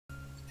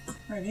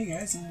Alright, hey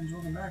guys, and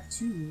welcome back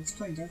to Let's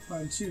Play Dark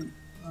Cloud 2.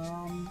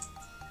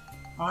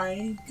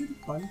 I did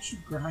a bunch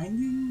of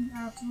grinding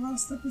after the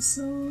last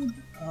episode.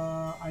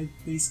 I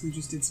basically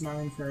just did some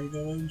Island Fairy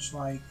Village,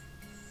 like,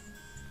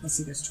 let's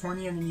see, there's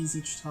 20 enemies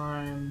each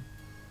time.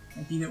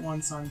 I beat it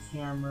once on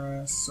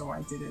camera, so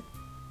I did it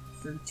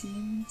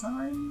 13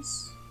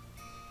 times?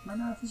 My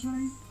math is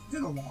right?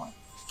 Did a lot.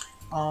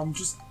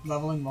 Just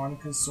leveling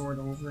Monica's sword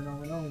over and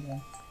over and over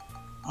again.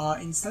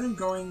 Instead of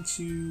going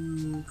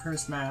to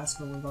Cursed Mask,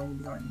 where we're going to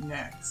be going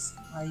next,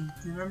 I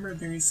remember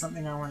there is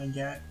something I want to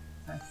get.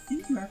 I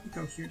think you have to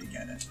go here to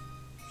get it.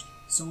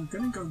 So we're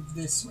going to go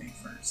this way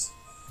first.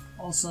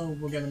 Also,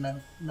 we'll get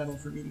a medal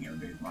for beating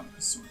everybody's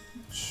Monica's sword,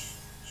 which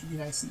should be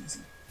nice and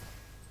easy.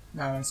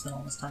 Now that I spent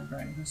all this time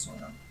grinding her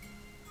sword up.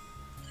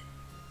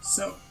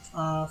 So,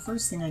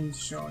 first thing I need to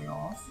show you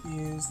off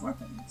is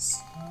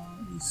weapons.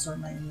 Let me start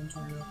my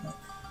inventory real quick.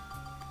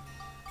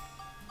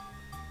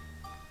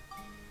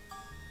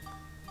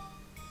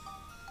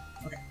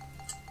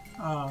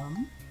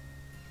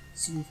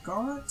 So we've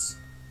got...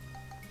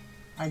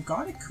 I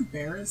got a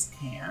Kubera's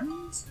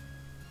hand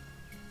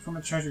from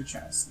a treasure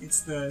chest. It's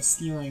the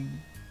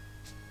stealing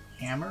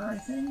hammer, I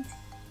think.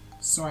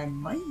 So I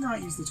might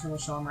not use the turtle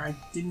shell armor. I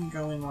didn't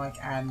go and like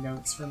add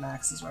notes for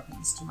Max's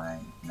weapons to my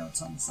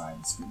notes on the side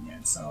of the screen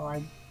yet, so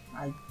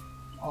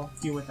I'll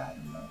deal with that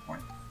at another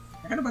point.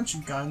 I got a bunch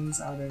of guns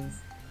out of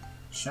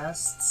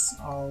chests.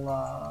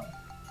 I'll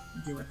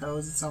deal with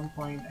those at some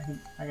point. I think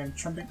I got a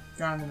trumpet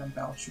gun and a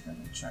bell trigger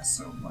in the chest,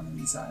 so one of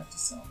these I have to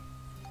sell.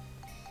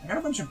 I got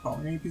a bunch of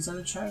bone rapiers out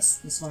of chests.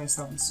 This one I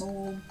still haven't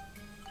sold.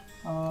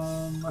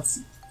 Let's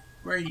see.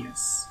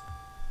 Gradius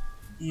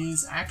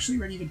is actually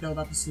ready to build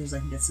up as soon as I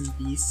can get some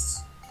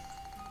beasts.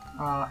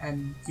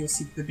 And you'll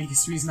see the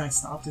biggest reason I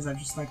stopped is I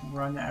just like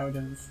run out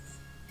of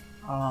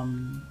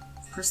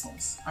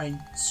crystals. I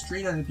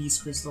straight out of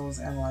beast crystals,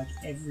 and like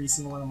every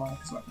single one of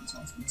Monica's weapons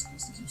wants beast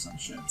crystals or some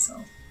shit, so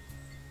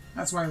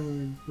that's why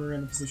we're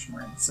in the position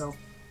we're in. So,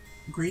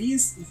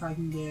 Gradius, if I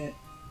can get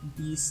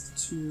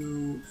Beast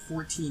to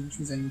 14, which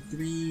means I need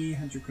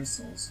 300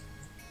 crystals,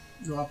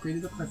 you'll upgrade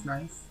to the Cliff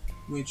Knife,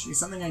 which is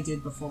something I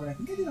did before, but I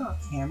think I did it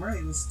off camera.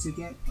 It was to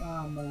get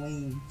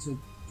Malane to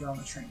get on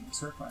the train. It's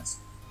her quest.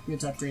 We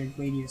had to upgrade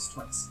Gradius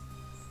twice.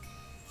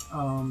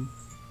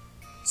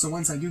 So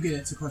once I do get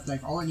it to Cliff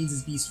Knife, all it needs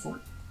is Beast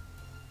 14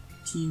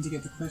 to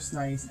get the Cliff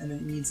Knife, and then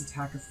it needs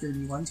attack of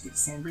 31 to get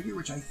Sandbreaker,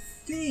 which I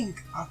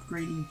think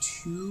upgrading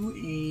to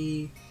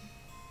a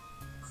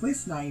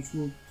Cliff Knife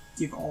will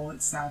give all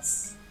its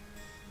stats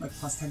like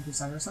plus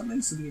 10% or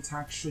something, so the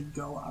attack should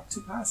go up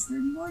to past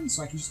 31,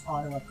 so I can just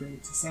auto upgrade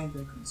it to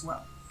Sandbreaker as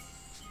well.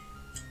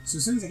 So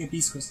as soon as I get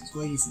Beast Crystals,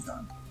 Gladius is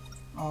done.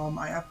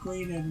 I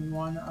upgraded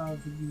one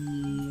of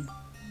the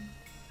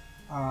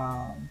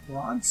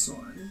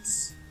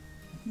broadswords,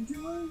 I think it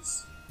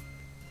was?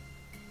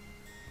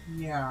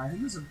 Yeah, I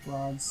think it was a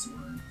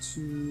broadsword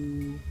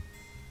to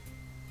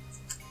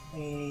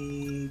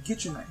a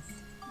kitchen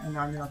knife, and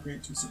now I'm going to upgrade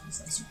it to a serpent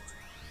slicer.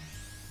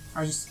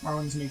 I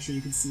wanted to make sure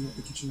you could see what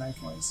the kitchen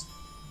knife was.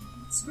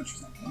 Let's switch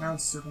that. And now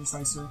it's Serpent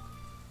Slicer.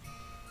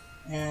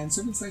 And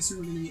Serpent Slicer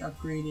we're going to be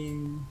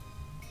upgrading...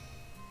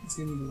 It's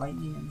going to be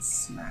Lightning and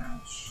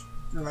Smash.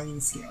 Or Lightning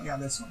and Scale, yeah,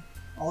 this one.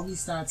 All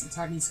these stats,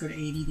 attack needs to go to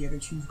 80, the other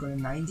two go to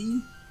 90,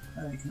 and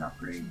then you can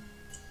upgrade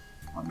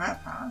on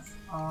that path.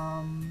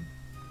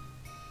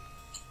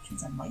 Which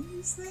means I might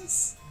use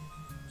this,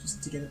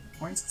 just to get it the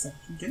points, because I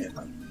can get it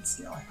Lightning and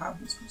Scale. I have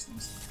those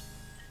crystals.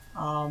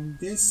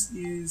 This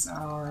is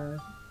our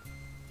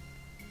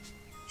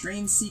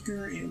Drain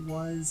Seeker. It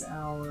was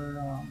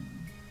our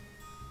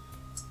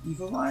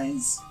Evil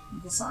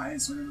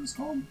Size, whatever it was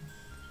called.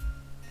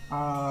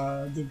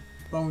 The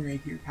Bone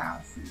Rapier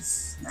path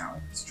is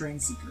now it's Drain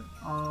Seeker.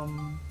 I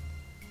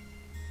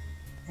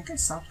think I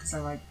stopped because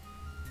I like.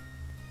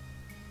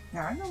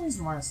 Yeah, I have no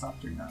reason why I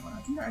stopped doing that one.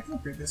 I think I can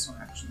upgrade this one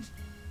actually,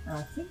 and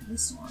I think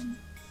this one.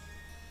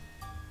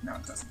 No,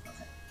 it doesn't.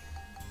 Okay.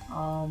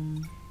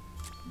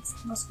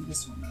 It must be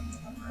this one then,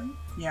 right?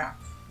 Yeah.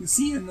 You'll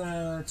see in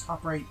the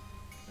top right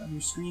of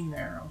your screen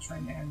there, I'll try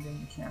and end in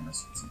the camera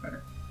so you can see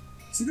better.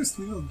 See those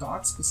three little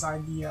dots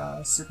beside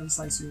the Serpent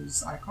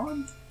Slicer's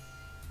icon?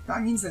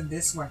 That means that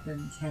this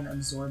weapon can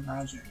absorb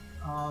magic.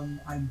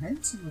 I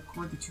meant to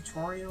record the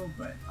tutorial,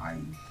 but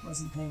I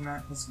wasn't paying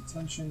that close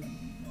attention,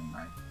 and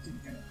I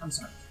didn't get it. I'm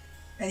sorry.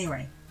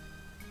 Anyway,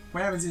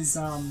 what happens is,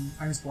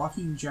 I was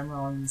blocking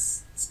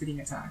Gemron's spitting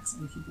attacks,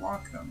 and if you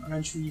block them,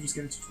 eventually you just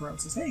get a tutorial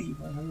that says, hey, you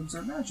learn how to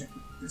absorb magic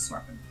with this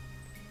weapon.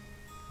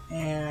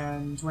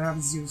 And what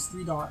happens is those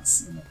three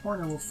dots in the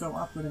corner will fill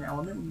up with an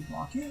element when you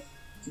block it.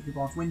 So if you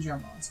block Wind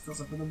Gemrons, it fills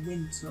up with a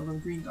little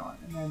green dot,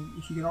 and then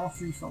if you get all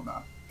three filled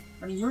up,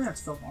 I mean, you don't have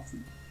to fill up all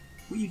three.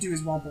 What you do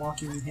is while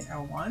blocking, you hit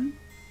L1,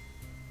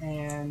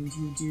 and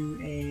you do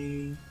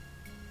a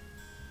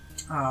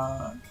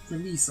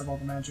release of all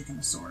the magic in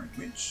the sword,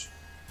 which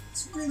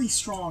is really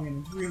strong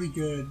and really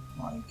good,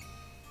 like,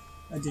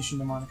 addition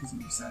to Monica's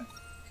moveset.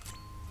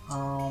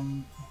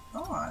 I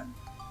thought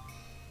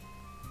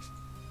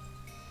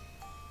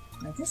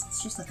And I guess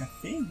it's just like a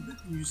thing that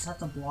you just have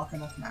to block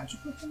enough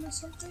magic with them or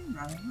something?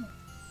 I don't know.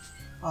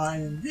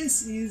 And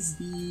this is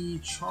the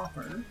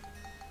chopper.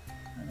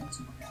 I need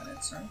to look at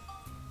it, sorry.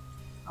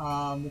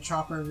 The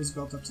chopper was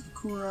built up to the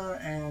Kura,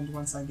 and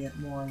once I get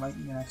more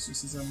lightning and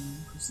exorcism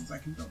crystals, I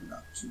can build it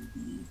up to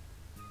the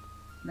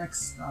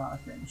next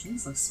thing. Which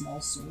is like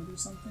small sword or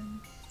something.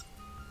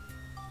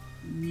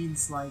 It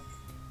needs like...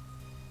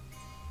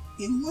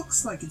 It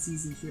looks like it's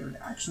easy here, but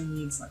it actually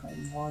needs like a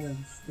lot of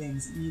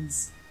things. It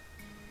needs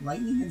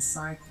lightning and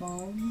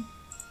cyclone,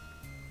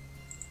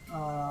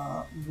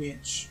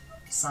 which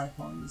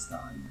cyclone is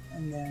done,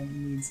 and then it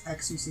needs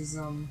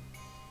exorcism,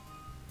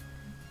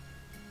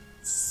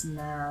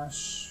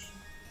 smash,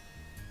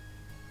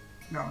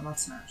 no, not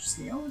smash,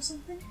 scale or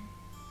something?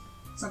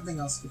 Something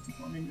else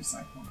 54, maybe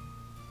cyclone.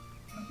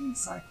 I think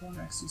cyclone,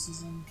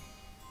 exorcism,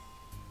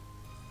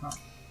 huh.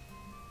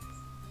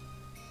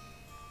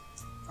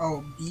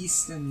 Oh,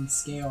 beast and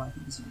scale I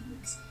think is what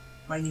it is.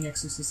 Lightning,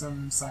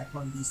 exorcism,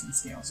 cyclone, beast, and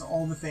scale, so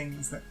all the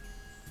things that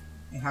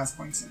it has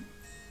points in.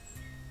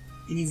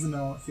 It needs the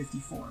medal at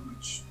 54,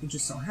 which it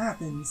just so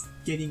happens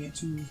getting it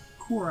to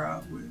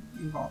Kura would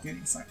involve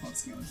getting Cyclone,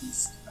 Scale, and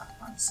Beast that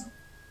high, so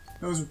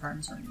those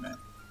requirements are already met.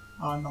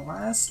 The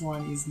last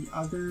one is the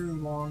other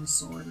long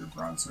sword or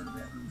broadsword or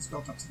whatever. It was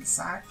built up to the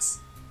Sax,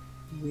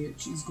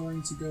 which is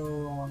going to go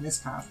along this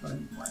path, but I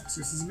need more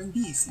Exorcism and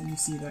Beast, and you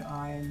see that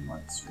I'm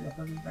like straight up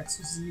under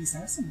Exorcism and Beast. I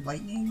have some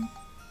Lightning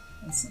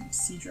and some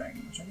Sea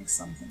Dragon, which I think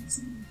some things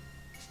need.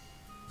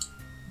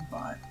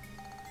 But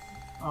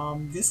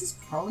this is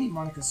probably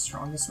Monica's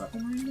strongest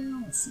weapon right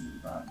now. Let's see,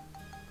 but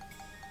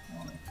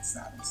Monica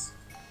status.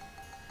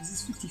 This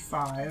is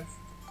 55,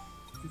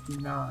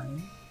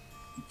 59,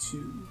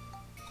 52,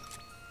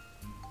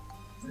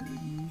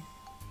 30,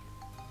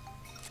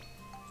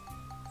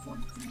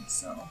 43.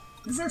 So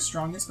this is our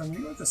strongest, but I'm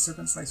gonna go with the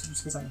Serpent Slicer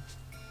just because I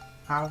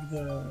have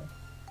the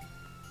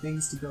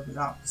things to build it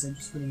up, because I'm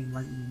just putting in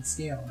Lightning and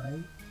Scale,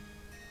 right?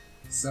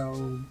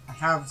 So I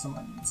have some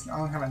Lightning and Scale. I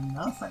don't have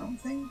enough, I don't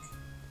think.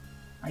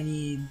 I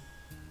need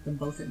them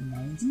both at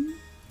 90,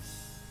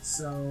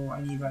 so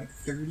I need like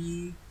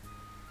 30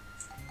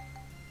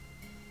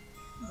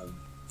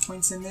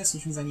 points in this,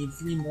 which means I need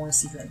 3 more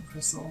Secret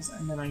Crystals,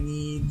 and then I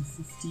need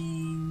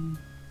 15...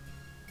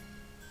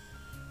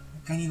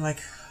 I need like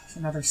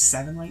another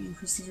 7 Lightning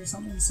Crystals or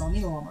something, so I'll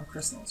need a lot more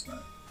crystals,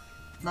 but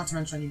not to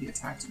mention I need the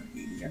attack to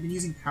 80. I've been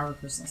using Power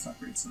Crystals to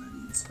upgrade some of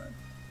these, but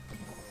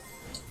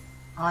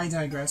I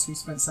digress. We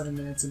spent 7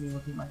 minutes of me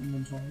looking at my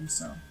inventory,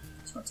 so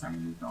it's about time we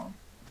moved on.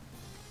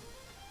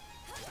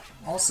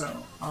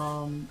 Also,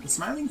 the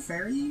Smiling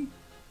Fairy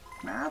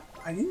map,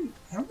 I don't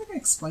think I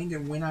explained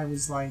it when I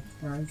was like,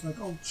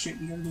 oh shit,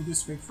 we gotta go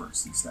this way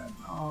first instead.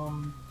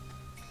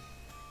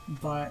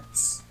 But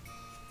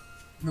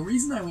the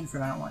reason I went for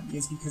that one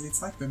is because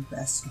it's like the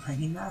best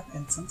grinding map,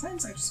 and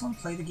sometimes I just want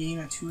to play the game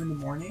at 2 in the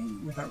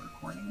morning without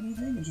recording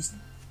anything and just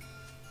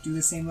do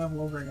the same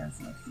level over again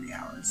for like 3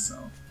 hours, so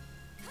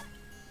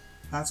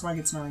that's why I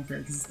get Smiling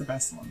Fairy, because it's the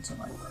best one to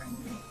like grind.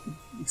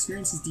 The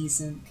experience is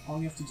decent, all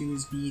you have to do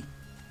is beat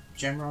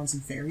Gemrons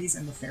and Fairies,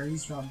 and the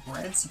Fairies drop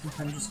bread, so you can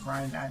kind of just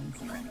grind ad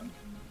infinitum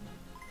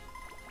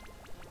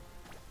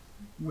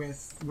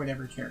with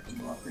whatever character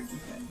will upgrade you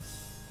thing.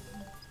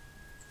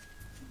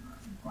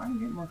 Why do I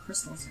get more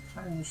crystals? I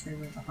kind of wish they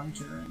were the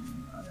Hunter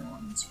and other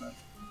ones, but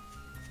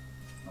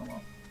oh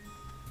well.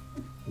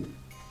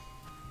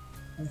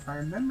 And if I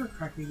remember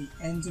correctly, the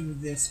end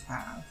of this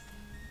path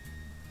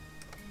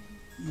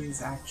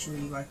is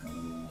actually like a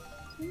little...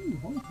 Ooh,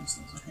 holy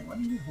crystals. Okay, what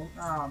do you need holy...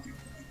 I'll deal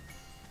with it.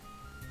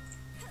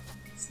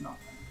 It's not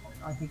that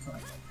important. I think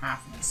like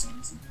half of the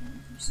stones are holy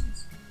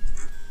crystals.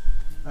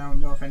 I don't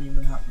know if any of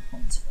them have the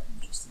points for them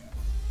just yet.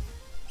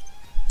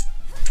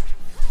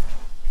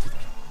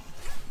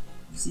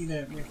 You see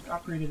that with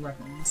upgraded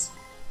weapons,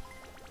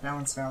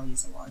 Balance Valley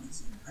is a lot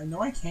easier. I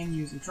know I can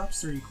use... It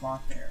drops 30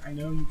 cloth there. I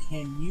know you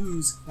can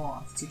use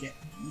cloth to get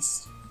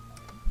beast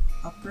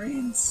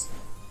upgrades.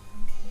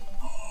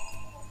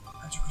 Oh,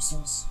 magic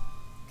crystals.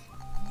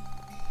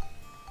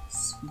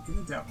 Speak of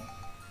the devil.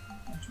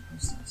 Magic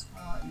crystals.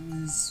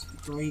 It was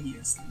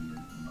Gladius that needed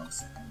the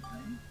most, I think,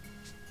 right?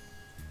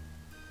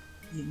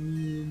 It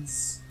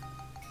needs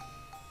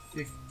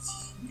 50.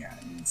 Yeah,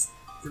 it needs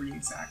 3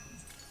 exactly.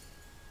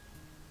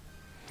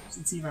 So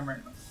let's see if I'm right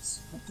about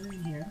this. Put 3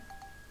 in here.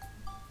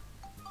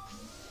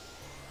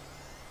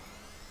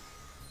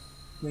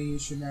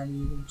 Gladius should now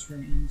be able to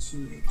turn into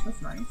a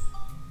Cliff Knife,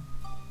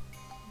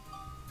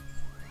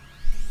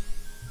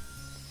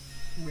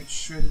 which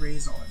should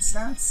raise all its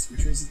stats,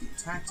 which raises the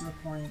attack to the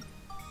point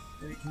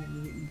that it can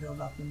immediately build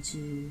up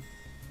into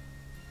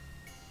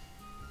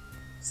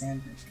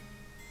Sandbreaker.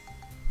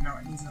 No,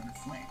 it needs another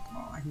flame.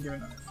 Well, I can give it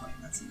another flame,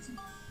 that's easy.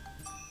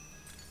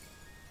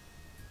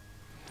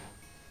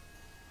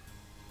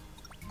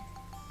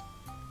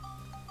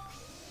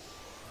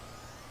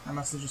 I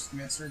must have just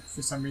missed, or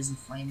for some reason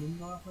flame didn't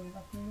go up when it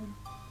upgraded.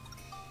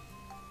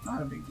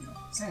 Not a big deal.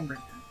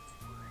 Sandbreaker.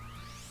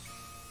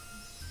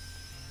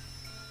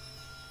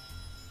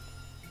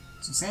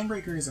 So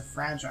Sandbreaker is a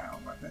fragile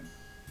weapon.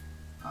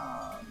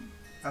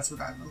 That's what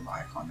that little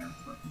icon there with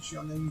the broken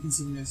shield. And then you can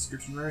see in the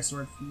description, rare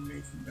sword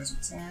made from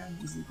desert sand,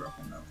 easily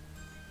broken though.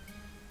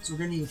 So we're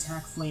going to need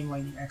attack, flame,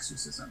 lightning,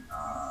 exorcism.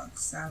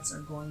 Stats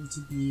are going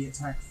to be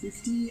attack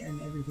 50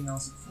 and everything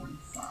else at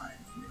 45,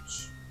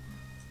 which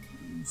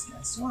means,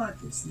 guess what?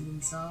 This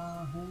needs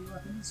holy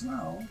weapon as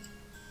well.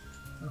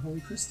 Or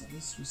holy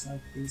crystals, just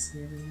like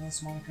basically everything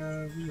else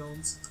Monica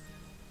wields.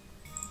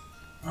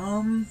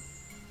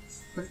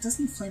 But it does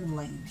need flame and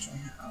lightning, which I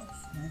have.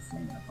 And I have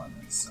flame in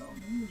abundance, so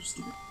maybe we'll just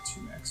give it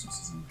 2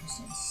 exorcism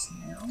crystals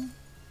now.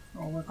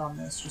 I'll work on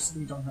this just so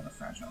we don't have a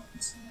fragile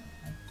snare.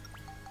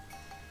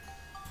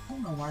 I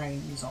don't know why I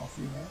didn't use all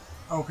 3 there.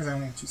 Oh, because I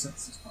only have 2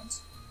 synthesis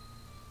points.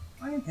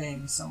 I am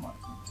paying somewhat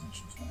close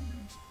attention to what I'm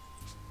doing.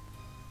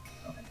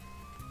 Okay.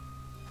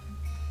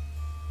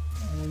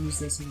 And we'll use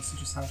this and see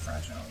just how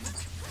fragile it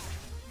is.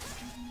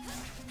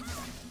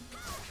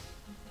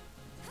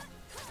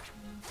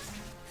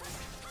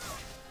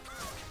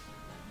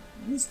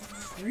 It is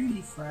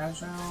pretty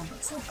fragile, but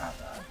it's not that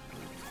bad.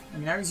 I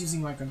mean, I was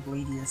using like a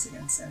Gladius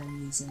against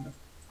enemies in the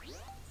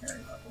fairy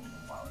level a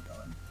little while ago,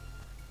 and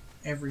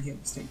every hit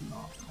was taken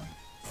off. Like,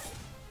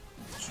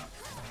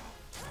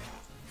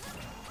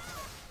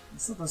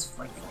 it still does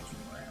fight 14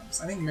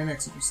 grams. I think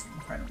mimics are just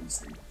incredibly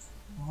stable.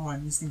 Oh,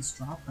 and these things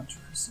drop punch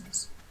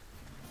crystals.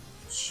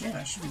 Shit,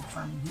 I should be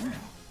farming here.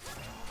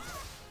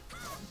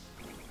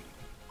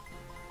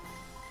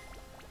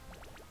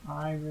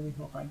 I really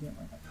hope I get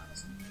like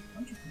 1,000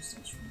 punch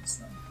crystals from this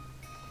thing.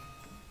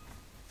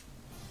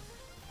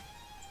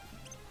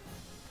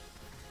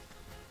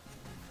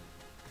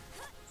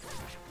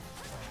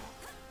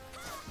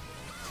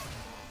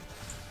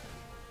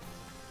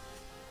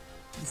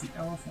 Does the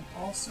elephant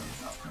also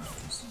drop punch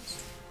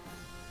crystals?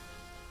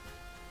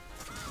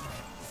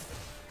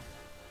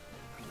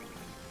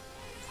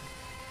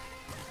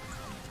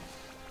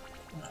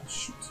 Ah,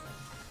 shoot.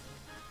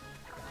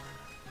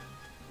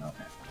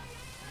 Okay.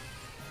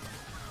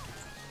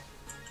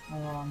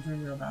 Oh, I'm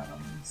doing real bad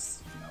on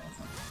this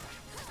elephant.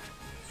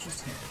 It's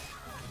just hit.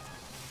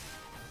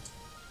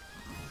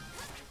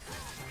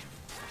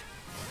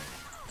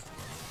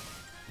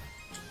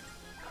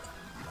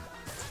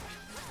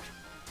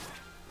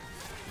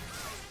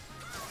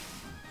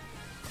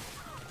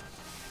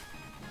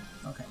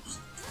 Okay, just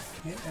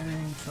hit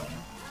everything, kill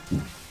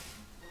him.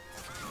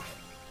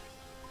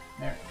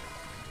 There.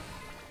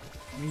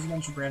 I use a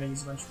bunch of bread, I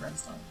use a bunch of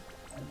redstone.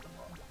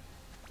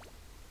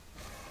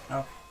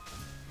 Oh.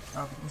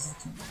 Okay, this is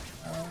too much.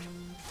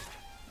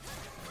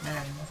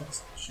 Man,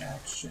 that's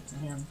jack shit to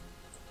him.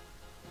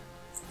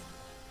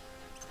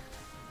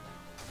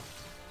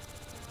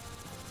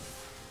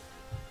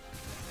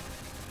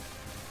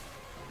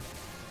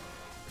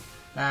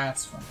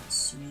 That's fucking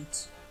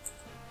sweet.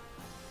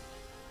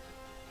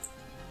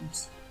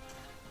 Oops.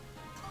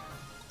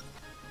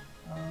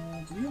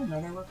 Do we have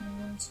another weapon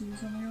we want to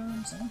use on the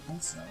arms? I don't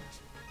think so.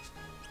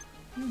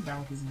 I think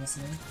Bounty's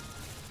missing.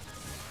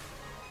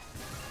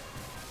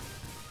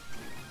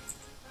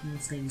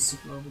 It's gonna be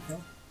super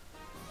overkill.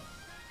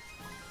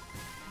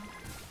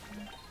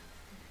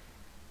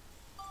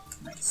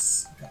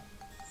 Nice. Okay.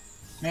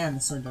 Man, the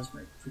sword does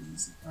break pretty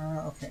easy.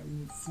 Okay, we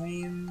need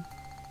flame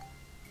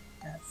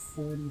at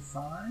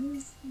 45, I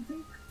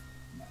think?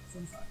 Yeah,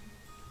 45.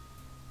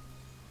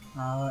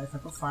 If I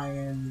put 5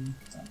 in,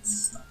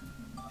 that's not gonna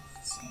be enough,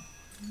 so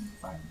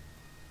 5 in.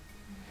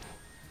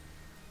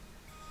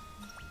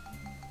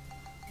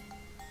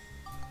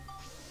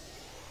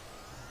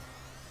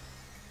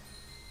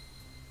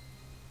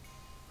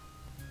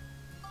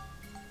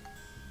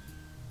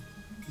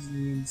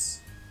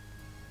 Needs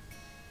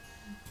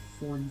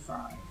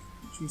 45,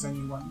 which means I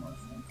need 1 more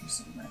flame for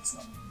the next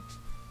level.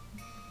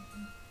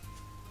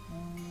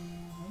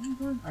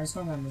 I was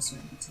going on this way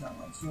to get to that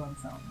like healing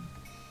fountain.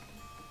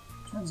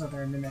 Turns out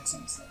there are mimics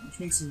on this level, which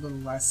makes it a little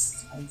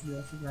less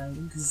ideal for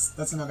grinding, because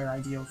that's another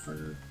ideal for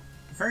the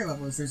fairy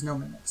level is there's no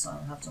mimics, so I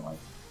don't have to like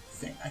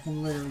think. I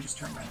can literally just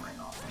turn my brain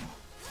off and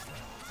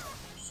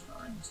just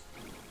grind.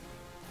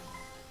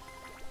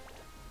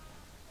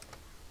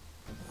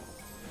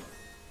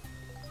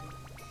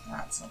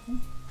 That's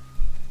something.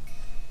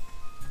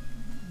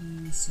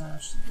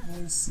 Smash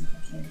this, see if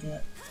I can't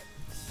get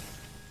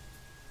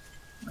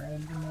bread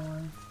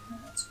anymore. Oh,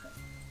 that's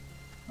okay.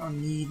 I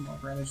don't need more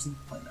bread, I just need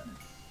to play better.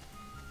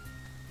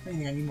 If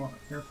anything, I need more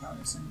repair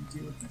powder so I can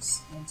deal with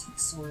this antique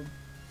sword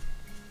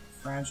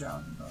fragile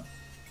debuff.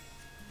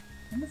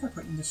 I wonder if I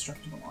put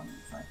indestructible on it,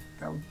 if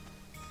that would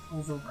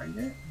overwrite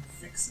it and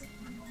fix it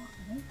or not.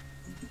 I don't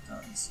think it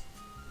does.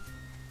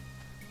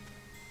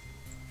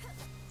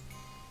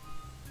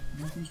 I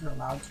don't think you're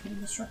allowed to put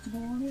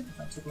indestructible on it. If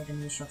I took like an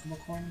indestructible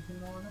coin and put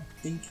it on, I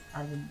think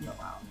I wouldn't be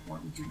allowed, or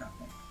it would do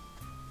nothing.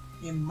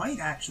 It might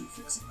actually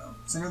fix it though,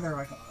 because I know they're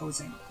like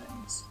opposing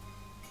things.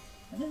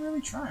 I didn't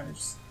really try, I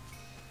just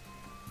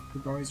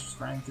could always just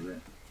grind through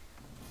it.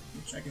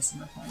 Which I guess I'm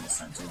not playing this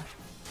time too.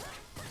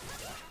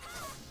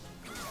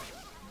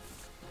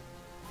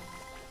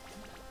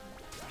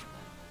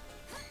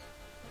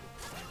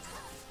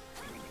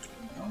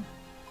 Well,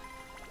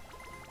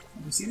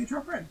 and we see they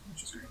drop red,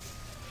 which is great.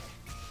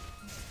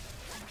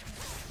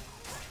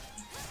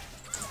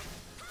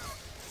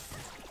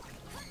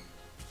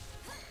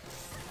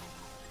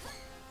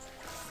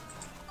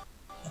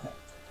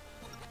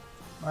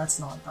 let's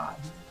not die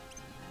here.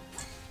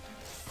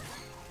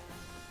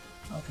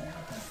 Okay,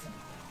 okay, okay.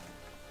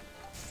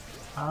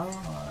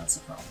 Oh, that's a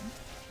problem.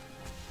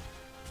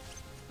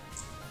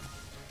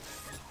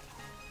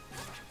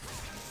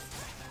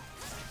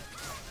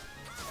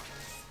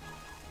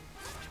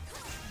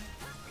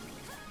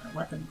 My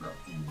weapon broke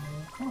in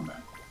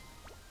combat.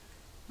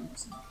 I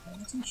was not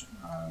paying attention.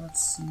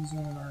 Let's use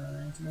one of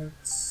our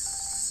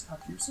antidotes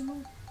up here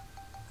somewhere.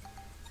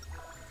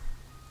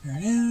 There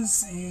it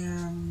is,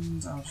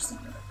 and I'll just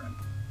leave it at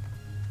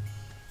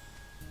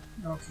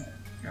that. Okay,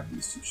 grab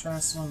these two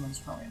chests. One of them's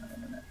probably another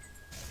mimic.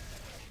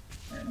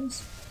 There it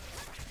is.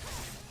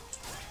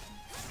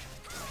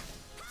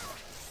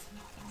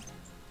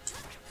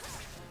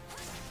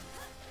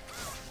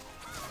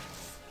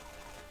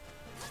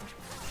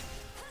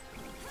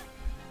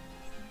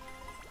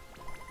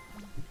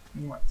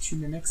 And what, 2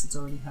 mimics? It's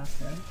already half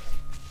dead.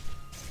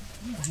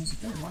 Yeah, he's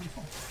very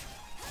wonderful.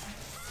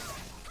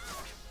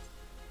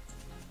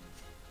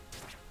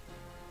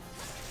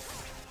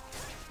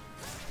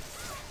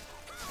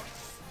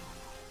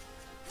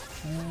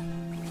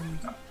 And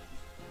done.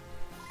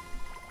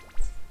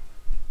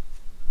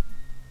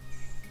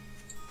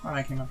 What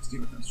I came up to do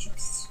with those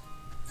chests.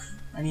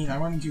 I mean, I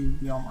want to do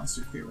the all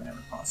monster clear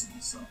whenever possible,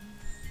 so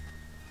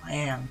I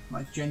am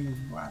like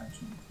genuinely glad I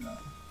changed that.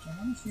 Do I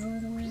want to heal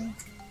right away?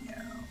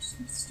 Yeah, I'll just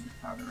use the stupid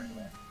powder right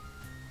away.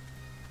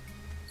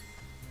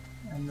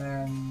 And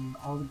then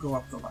I'll go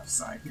up the left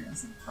side here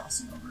instead of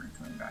crossing over and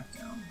coming back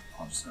down.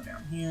 I'll just go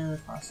down here,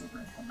 cross over,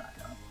 and come back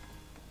up.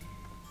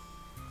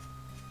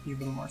 Be a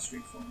little more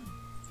straightforward.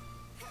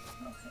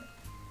 Okay.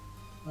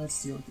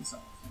 Let's deal with this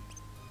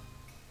elephant.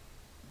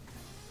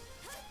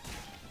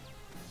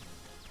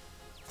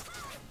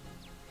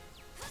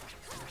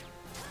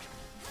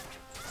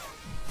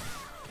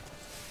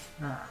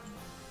 Ah.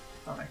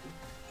 Thought I could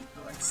get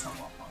the like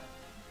stumble up on it.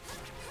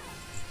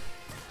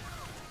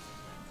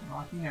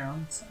 Knock me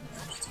down, so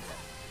damage to it.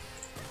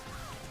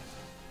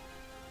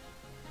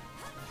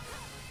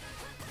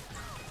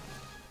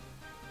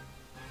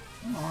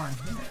 Come on,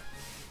 hit it.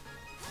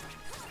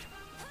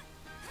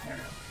 There we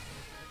go.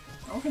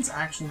 The elephant's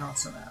actually not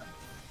so bad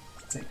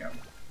to take out,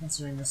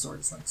 considering the sword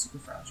is like super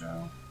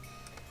fragile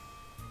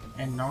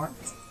and not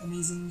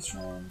amazingly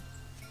strong.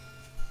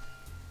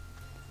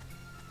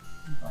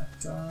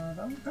 But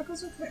that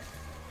goes okay.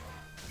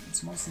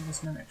 It's mostly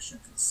this mimic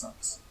shit that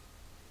sucks.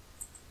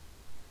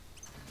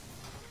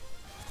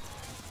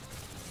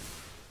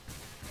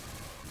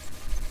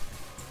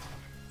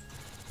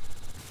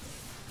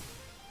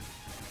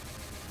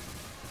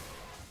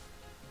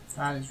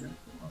 That is really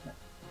cool. Okay.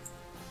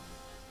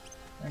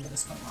 I get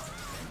this one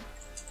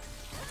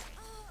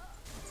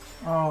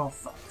on. Oh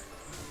fuck.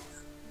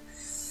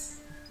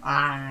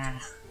 Ah.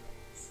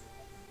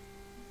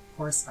 Of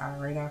course,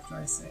 right after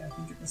I say, I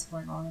think at this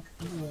point Monica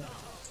can do it.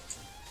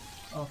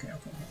 Okay,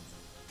 okay, okay.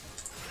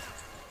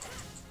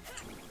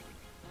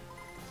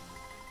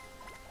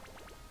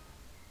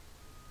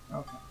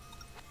 Okay.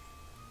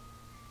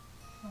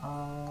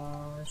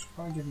 I should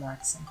probably give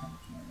Max some kind of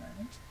cannon,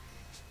 right?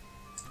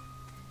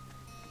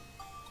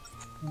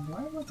 And do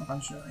I have like a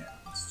bunch of, yeah,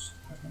 let's just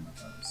put him with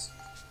those.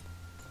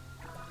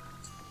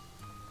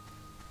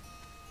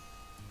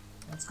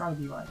 That's gotta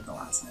be like the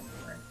last minute,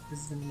 right? This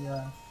is gonna be,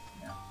 yeah.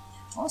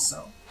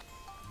 Also,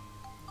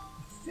 I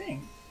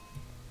think,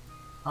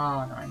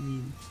 oh no, I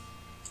mean,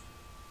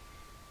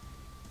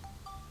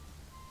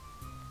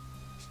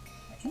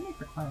 I can make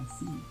the clan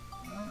feed, but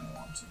I don't really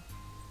want to.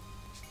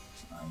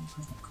 I need to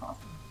put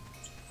copper.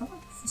 I feel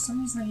like for some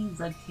reason I need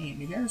red paint.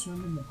 Maybe there's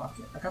room in the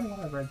bucket. I got a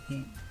lot of red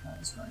paint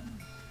that is going on.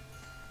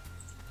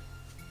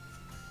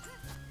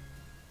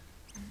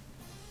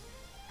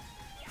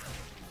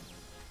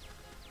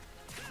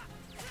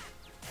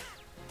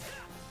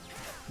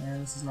 Yeah,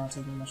 this is not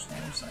taking much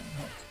damage, so I can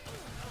help.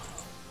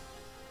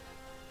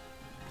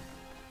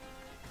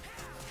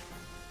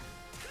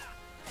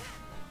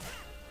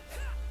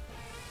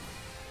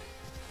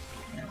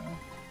 There we go.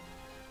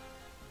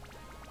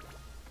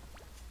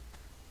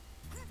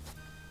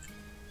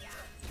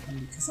 And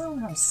because I don't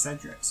have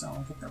Cedric, so I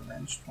don't get the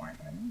wrench point,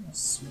 I'm gonna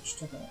switch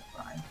to the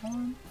ride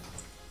pod.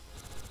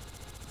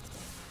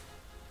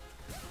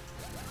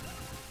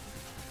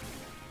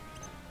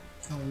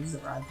 I'll use the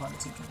ride pod to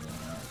take a really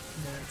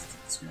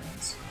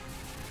experience.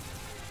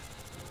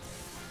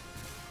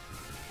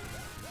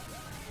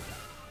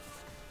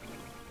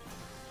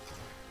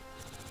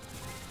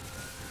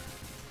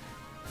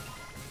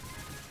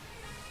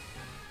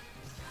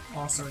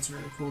 Also, it's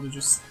really cool to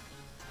just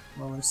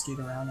roller skate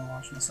around and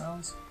watch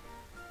missiles.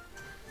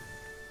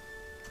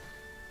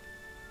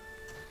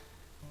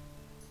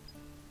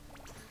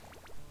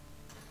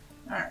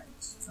 Alright,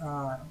 I don't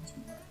want to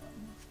be that.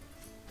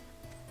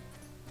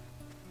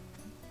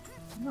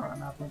 No, that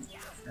map went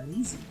fairly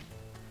easy.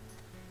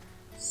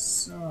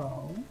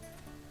 So,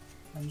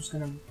 I'm just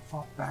gonna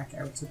pop back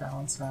out to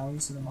Balance Valley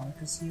so the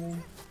Monica's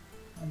healing,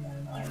 and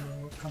then I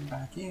will come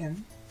back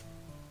in.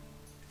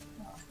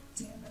 Oh,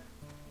 damn it.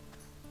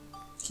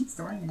 Keep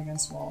throwing him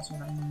against walls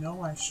when I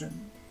know I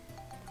shouldn't,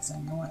 because I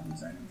know I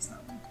lose items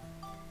that way.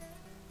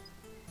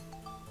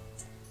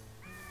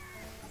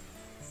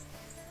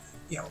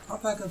 Yeah, we'll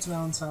pop back up to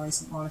Mountain Valley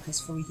since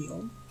Monica's fully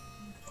healed.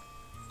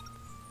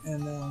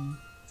 And then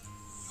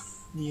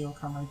we'll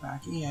come right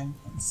back in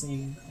and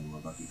save, and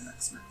we'll go through the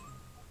next route.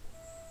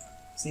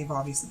 Save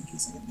obviously in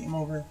case I get the game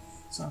over,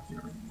 so I'll do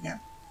everything again.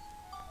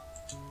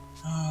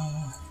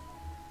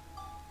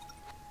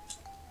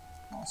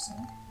 Also.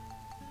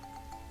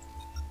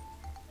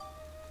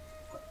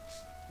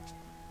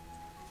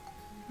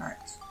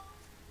 Alright.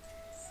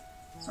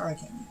 Sorry I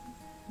can't move.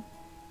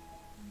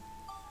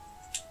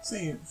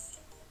 Save.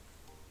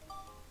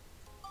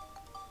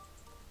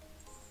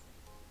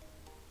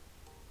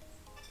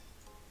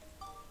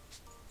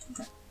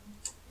 Okay.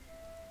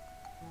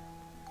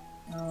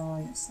 Oh,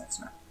 yes, that's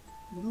right.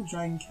 Little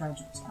Dragon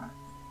Counter Attack.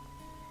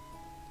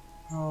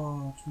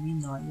 Oh, can we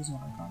not use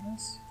Mark on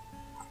this?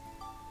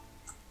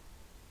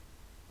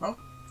 Well,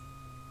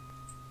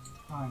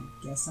 I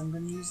guess I'm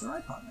gonna use the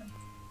iPod then.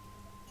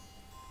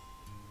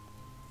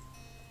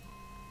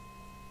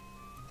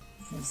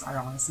 Because I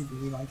honestly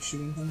really like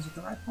shooting things with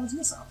the iPod's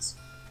missiles.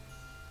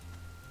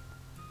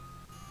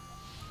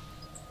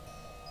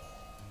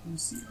 Let me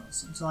see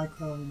those. Until I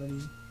kill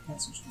everybody,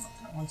 can't switch them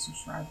up. I want to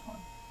switch to iPod,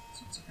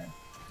 so it's okay.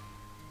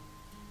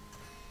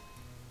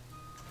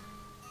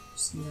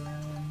 See it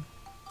around.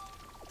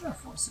 I'm gonna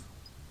force it.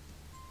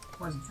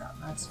 Poison trap,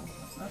 that's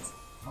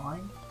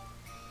fine.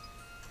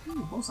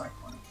 Ooh, bullseye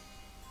coin.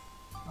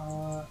 I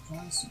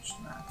want to switch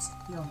to max.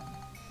 Heal him.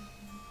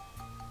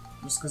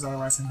 Just because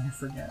otherwise I'm gonna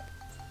forget.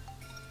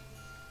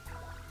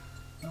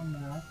 So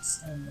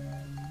max, and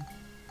then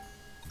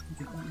we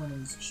can eat one of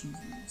these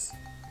cheeses.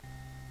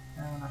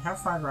 And I have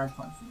 5 ride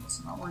pod for this.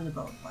 I'm not worried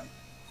about like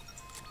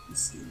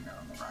just skating out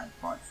on the ride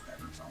pod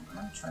forever, but I'm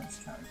gonna try this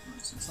category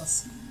so it's less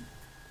speedy.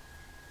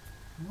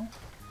 Nope.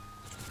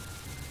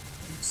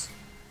 Oops.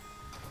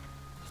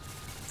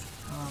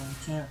 I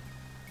can't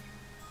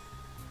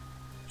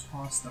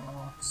toss the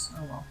rocks.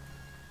 Oh well.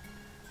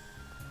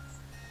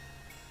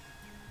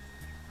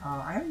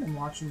 I haven't been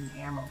watching the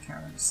ammo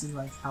counter to see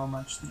like how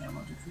much the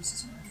ammo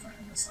decreases when I fire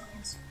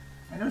missiles.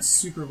 I know it's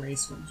super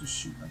wasteful to just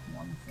shoot like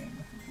one thing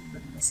with a little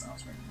bit of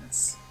missiles, right? And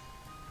it's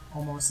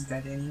almost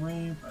dead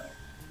anyway, but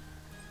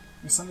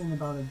there's something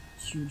about a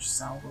huge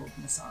salvo of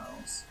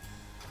missiles.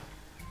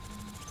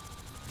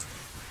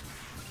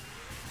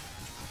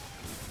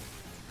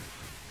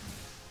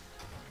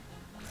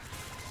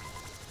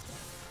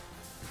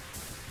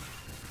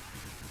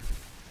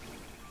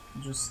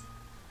 It just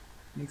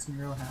makes me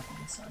real happy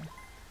inside.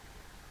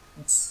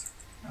 Let's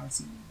now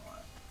see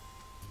what.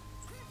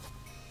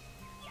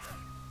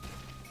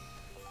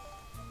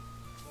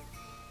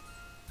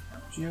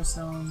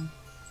 Geostone.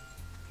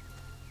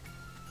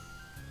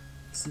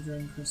 Sea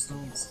Dragon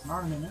Crystals.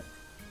 Not a minute.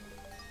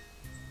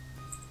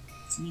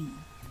 It's me.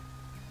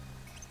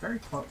 Very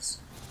close.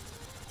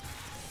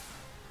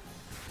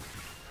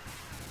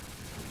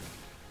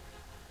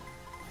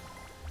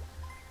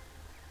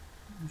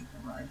 Get the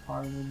ride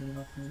pod a little bit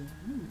upgraded.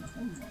 Ooh, a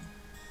holy one.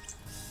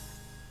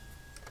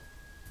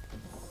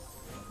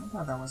 I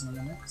thought that wasn't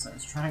a minute because I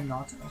was trying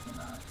not to open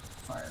that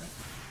fire.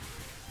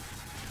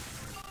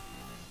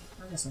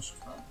 I guess I should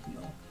probably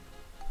heal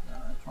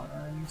pod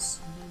items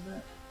a little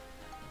bit.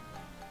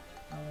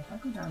 If I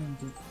go down and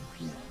do it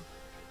from here.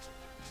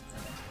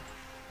 Okay.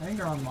 I think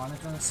they're on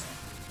Monica, so.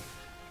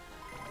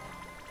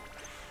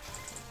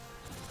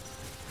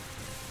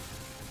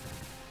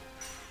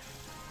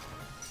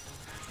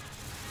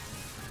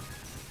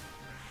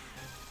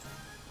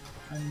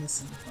 I'm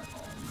missing like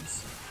all of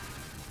these.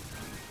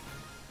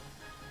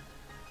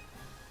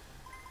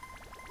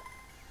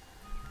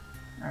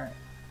 Alright.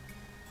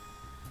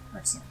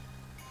 Excellent.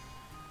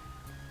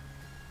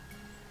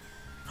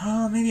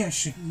 Oh, maybe I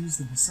should use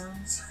the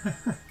missiles. I'm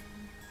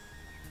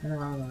gonna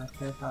run out of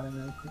repair pattern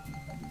really quickly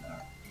if I do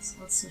that. So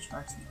let's switch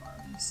back to the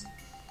arms.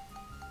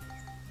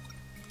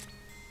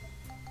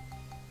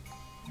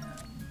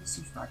 And we'll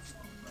switch back to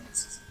all the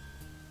blades.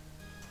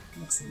 It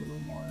looks a little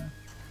more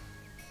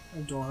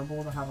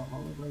adorable to have a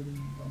rollerblading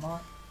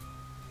robot.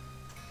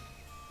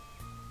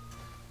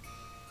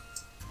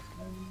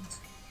 And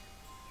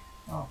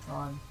oh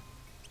god.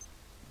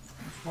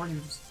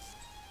 Recording just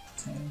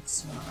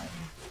tanks when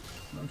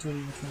I'm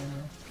rotating the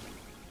camera.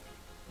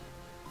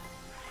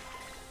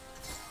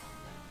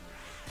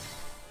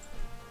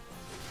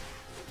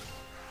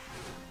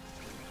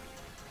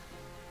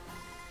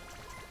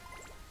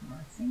 I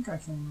think I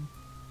can.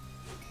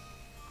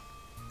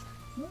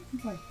 I feel like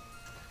if I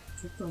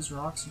kick those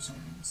rocks or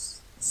something,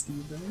 it's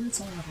Steve, but maybe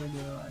it's only with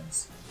regular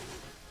eyes.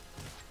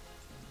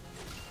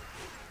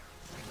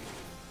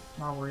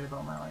 Not worried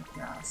about my like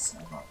gas.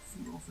 I got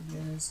fuel for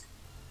gators.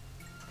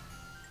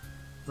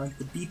 Like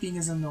the beeping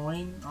is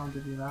annoying, I'll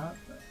give you that,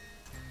 but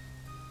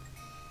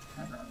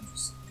I'd rather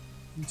just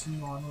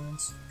continue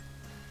onwards.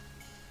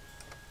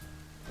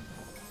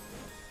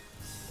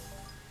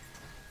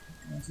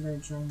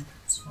 Antidote drink,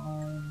 it's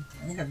fine.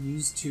 I think I've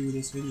used 2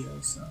 this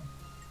video, so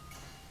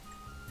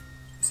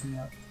just me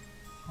up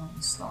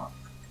on stock.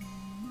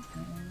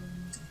 And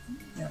I think,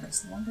 yeah,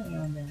 there's the one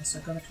down there, so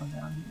I gotta come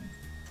down here.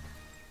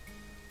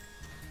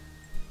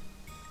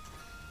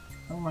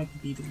 don't like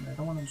beating it. I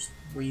don't want to just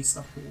waste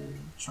a whole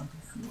chunk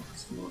of fuel,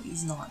 because fuel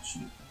is not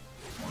cheap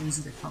or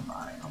easy to come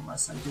by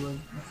unless I do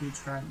a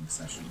huge grinding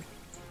session.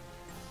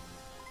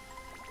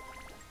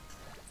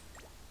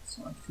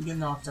 So like, if you get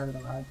knocked out of the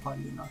ride pod,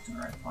 you get knocked out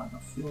of the ride pod, I'll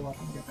fuel up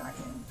and get back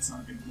in. It's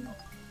not a big deal.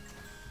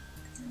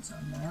 There's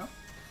our map.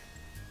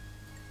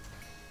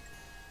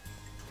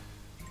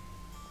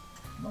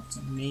 I'd love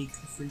to make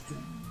the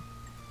freaking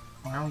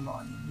clown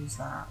body and use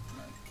that,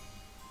 but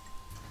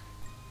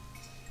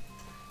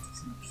it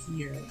doesn't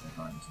appear they're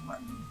going to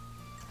let me.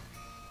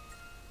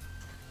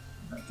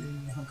 Without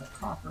giving me a hunk of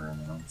copper, and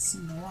they don't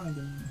seem to want to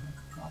give me a hunk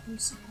of copper,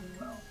 so oh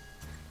well.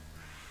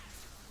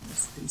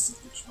 This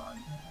basic witch body.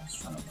 I was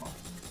trying to walk.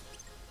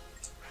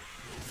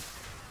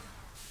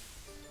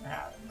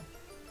 Yeah,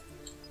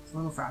 it's a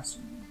little faster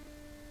than me.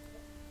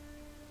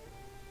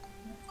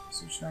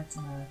 Switch back to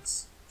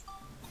max.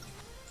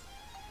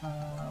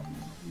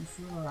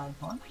 Refuel the ride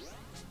pod.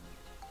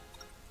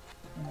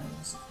 And then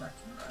we'll switch back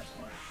to the ride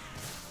pod.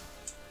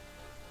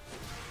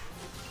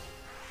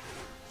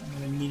 And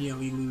then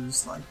immediately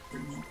lose like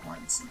 30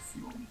 points of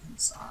fuel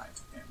because I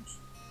took damage.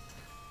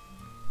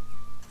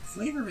 The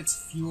flavor of its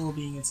fuel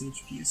being its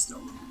HP is still a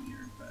little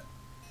weird, but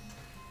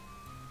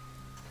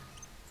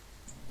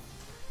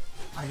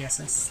I guess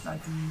I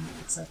can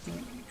accept it.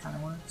 It kind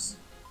of works.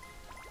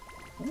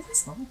 What is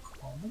this level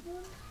called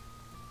again?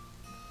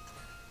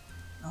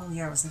 Oh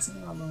yeah, it was like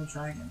something about little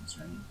dragons,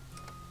 right?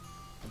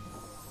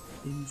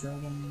 Baby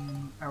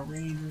dragon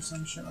outrage or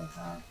some shit like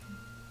that.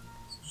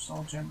 It's just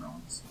all gem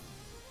rods.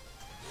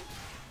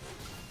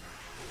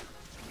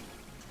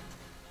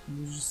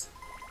 You just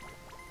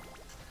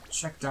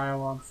check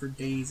dialogue for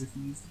days if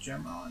you use the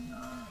Gemron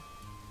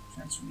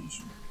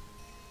transformation.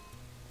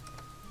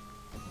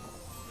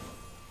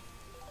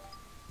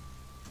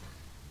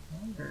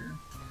 I wonder.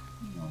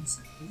 Hang on a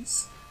sec,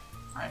 please.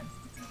 Okay.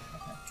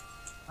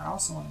 I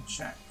also want to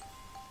check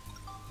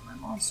my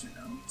monster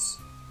notes.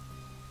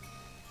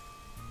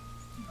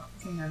 Got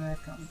finger neck,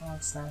 got the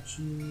dog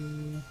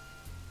statue.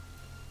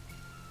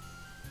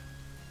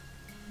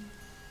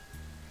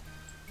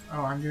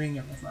 Oh, I'm doing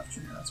it with left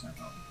trigger, that's my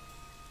problem.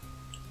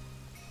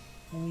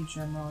 Okay,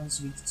 Gemron is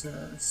weak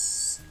to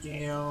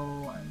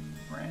scale and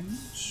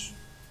wrench.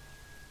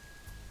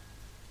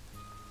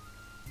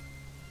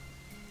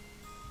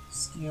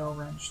 Scale,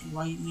 wrench,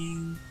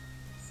 lightning,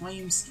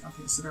 flames.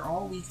 Okay, so they're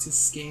all weak to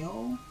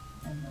scale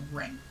and the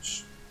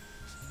wrench.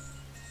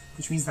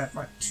 Which means that,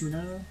 like,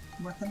 tuna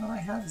weapon that I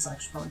have is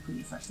actually probably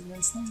pretty effective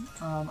against them.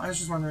 I was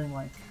just wondering,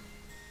 like,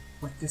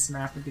 what this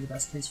map would be the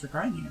best place for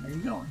grinding, and there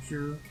you go. If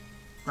you're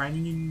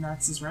grinding in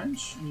Max's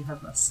wrench and you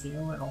have a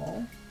scale at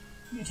all,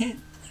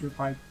 you're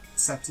probably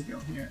set to go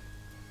here.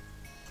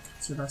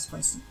 So the best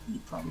place to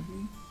eat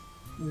probably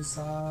is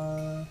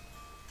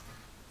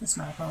this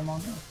map on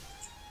Mongo.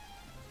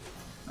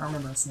 I don't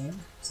remember its name.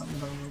 Something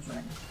about a little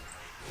dragon.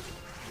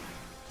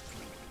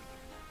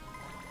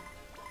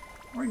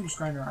 Or you can just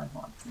grind your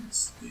iPod,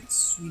 because it's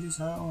sweet as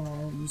hell and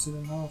I don't use it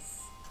enough.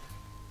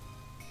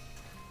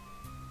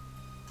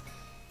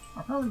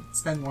 I'll probably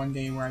spend one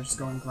day where I just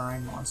go and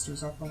grind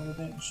monsters up a little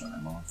bit and show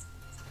them off.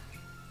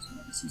 So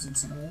I'm just using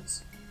some of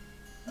those.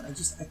 But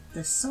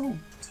they're so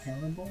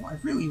terrible. I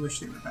really wish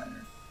they were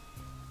better.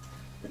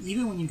 But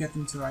even when you get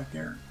them to like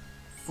their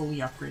fully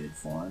upgraded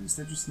forms,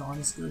 they're just not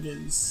as good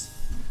as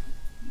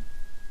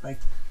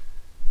like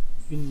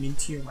even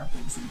mid-tier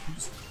weapons that you can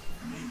just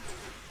make.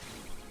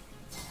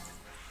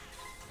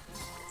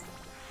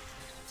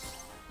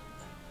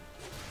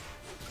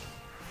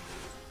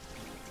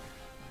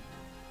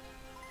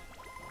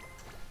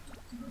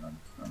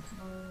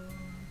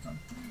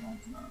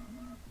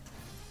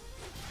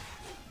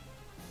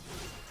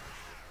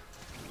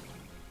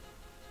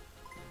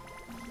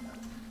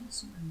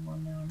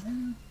 One down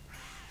there.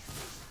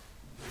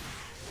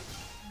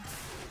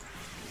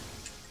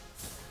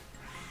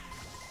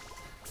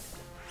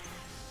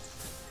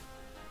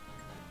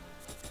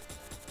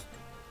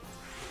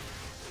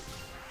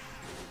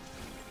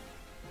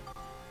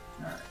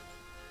 Alright.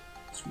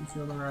 Let's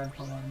refill the ride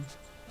on.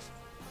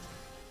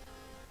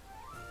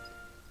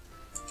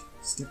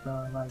 Skip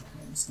like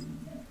Steam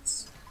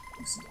Nets.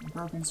 Do something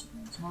broken, so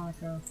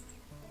Monica.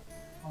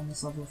 On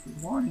this level if we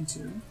wanted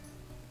to.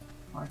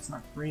 It's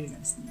not great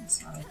against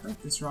these. I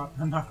break this rock,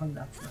 I'm not going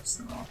back to the rest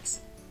of the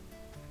rocks.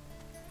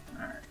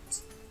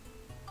 Alright.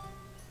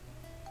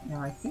 And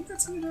I think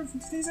that's going to do it for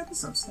today's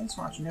episode. So thanks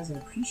for watching, guys. I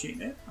appreciate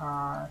it.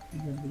 If you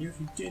enjoyed the video, if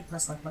you did,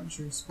 press the like button,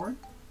 show your support.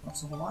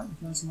 Helps a whole lot. If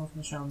you want to see more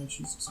from the channel, make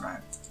sure you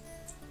subscribe.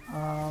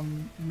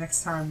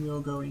 Next time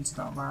we'll go into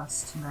that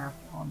last map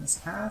on this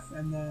path,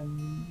 and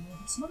then we'll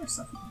have some other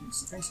stuff we can do.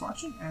 So thanks for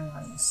watching, and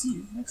I will see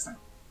you next time.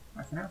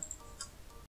 Bye for now.